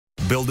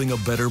building a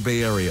better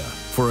Bay Area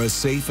for a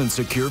safe and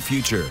secure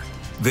future.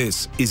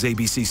 This is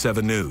ABC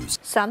 7 News.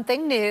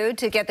 Something new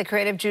to get the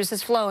creative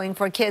juices flowing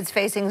for kids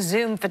facing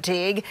Zoom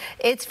fatigue.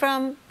 It's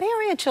from Bay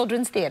Area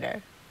Children's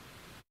Theater.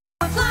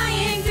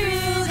 Flying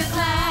through the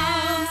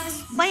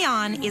clouds.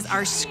 PlayOn is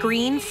our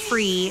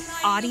screen-free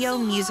audio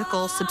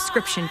musical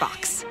subscription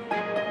box.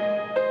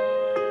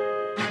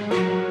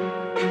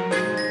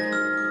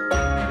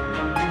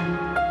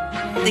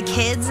 The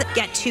kids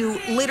get to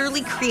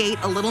literally create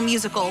a little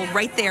musical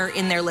right there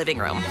in their living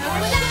room.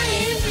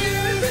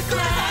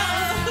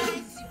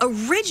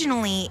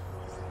 Originally,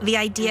 the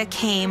idea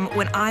came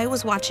when I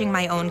was watching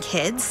my own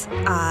kids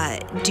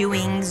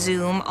doing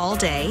Zoom all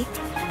day,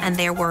 and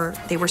they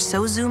were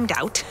so zoomed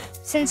out.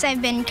 Since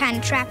I've been kind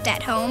of trapped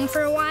at home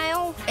for a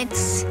while,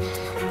 it's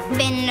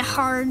been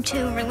hard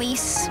to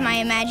release my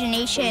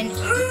imagination.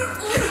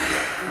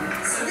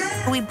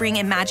 We bring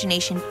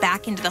imagination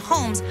back into the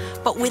homes,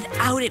 but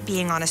without it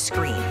being on a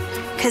screen,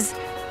 because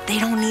they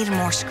don't need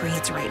more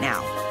screens right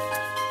now.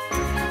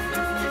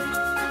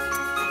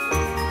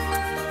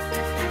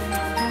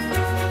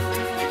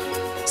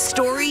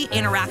 Story,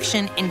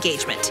 interaction,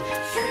 engagement.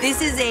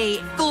 This is a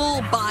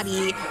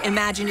full-body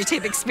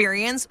imaginative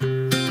experience.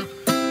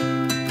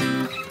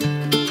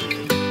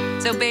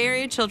 So Bay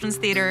Area Children's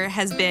Theater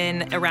has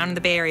been around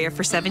the Bay Area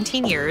for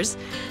 17 years,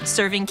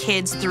 serving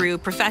kids through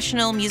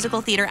professional musical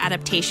theater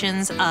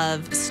adaptations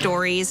of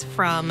stories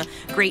from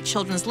great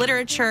children's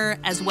literature,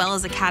 as well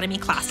as academy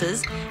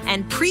classes.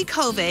 And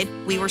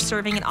pre-COVID, we were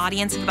serving an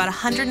audience of about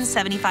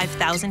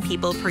 175,000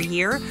 people per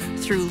year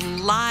through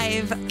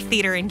live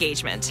theater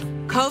engagement.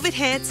 COVID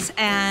hits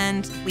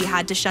and we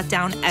had to shut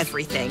down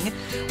everything,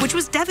 which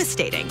was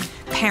devastating.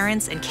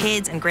 Parents and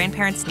kids and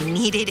grandparents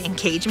needed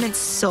engagement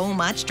so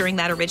much during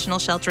that original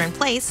shelter in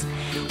place.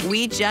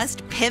 We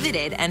just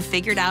pivoted and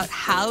figured out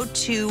how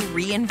to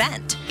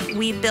reinvent.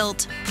 We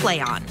built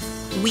PlayOn.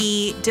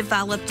 We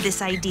developed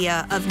this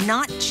idea of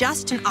not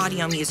just an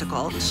audio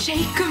musical.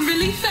 Shake 'em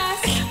really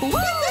fast. Woo!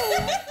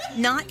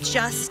 Not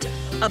just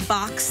a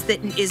box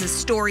that is a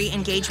story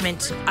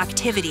engagement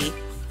activity.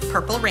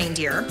 Purple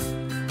Reindeer.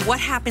 What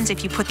happens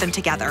if you put them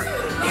together?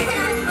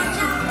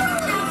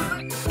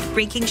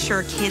 Making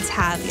sure kids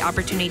have the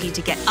opportunity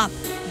to get up,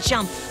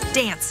 jump,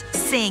 dance,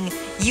 sing,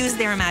 use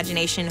their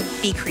imagination,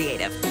 be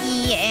creative.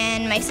 Me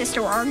and my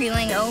sister were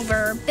arguing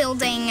over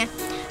building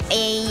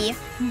a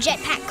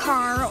jetpack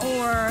car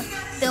or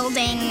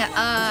building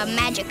a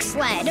magic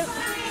sled,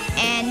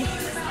 and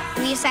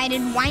we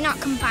decided why not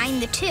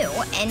combine the two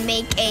and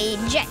make a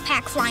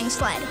jetpack flying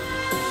sled.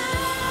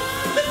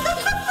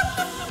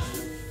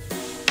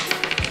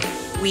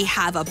 We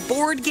have a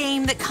board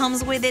game that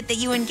comes with it that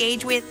you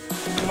engage with.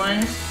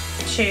 1,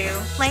 2.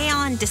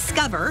 PlayOn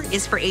Discover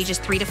is for ages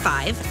 3 to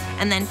 5,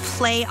 and then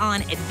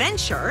PlayOn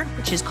Adventure,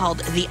 which is called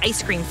the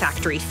Ice Cream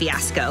Factory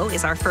Fiasco,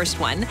 is our first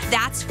one.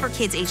 That's for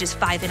kids ages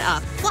 5 and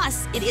up.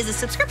 Plus, it is a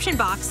subscription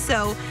box,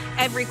 so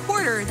every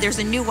quarter there's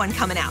a new one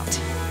coming out.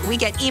 We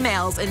get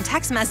emails and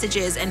text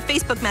messages and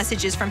Facebook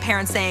messages from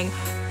parents saying,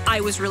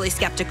 I was really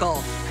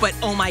skeptical, but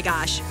oh my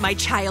gosh, my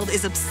child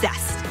is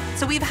obsessed.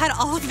 So we've had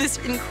all of this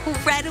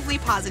incredibly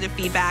positive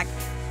feedback.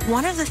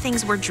 One of the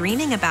things we're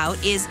dreaming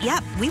about is,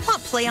 we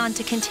want PlayOn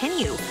to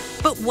continue,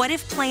 but what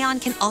if PlayOn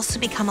can also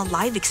become a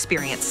live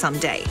experience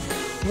someday?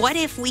 What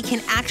if we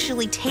can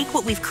actually take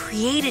what we've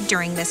created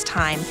during this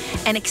time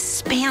and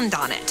expand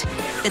on it?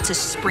 It's a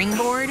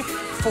springboard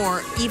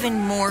for even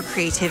more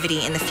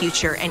creativity in the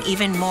future and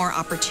even more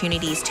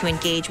opportunities to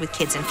engage with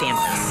kids and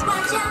families.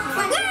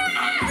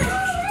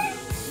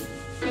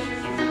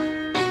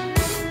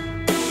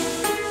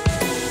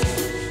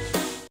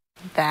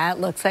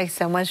 That looks like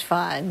so much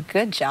fun.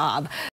 Good job.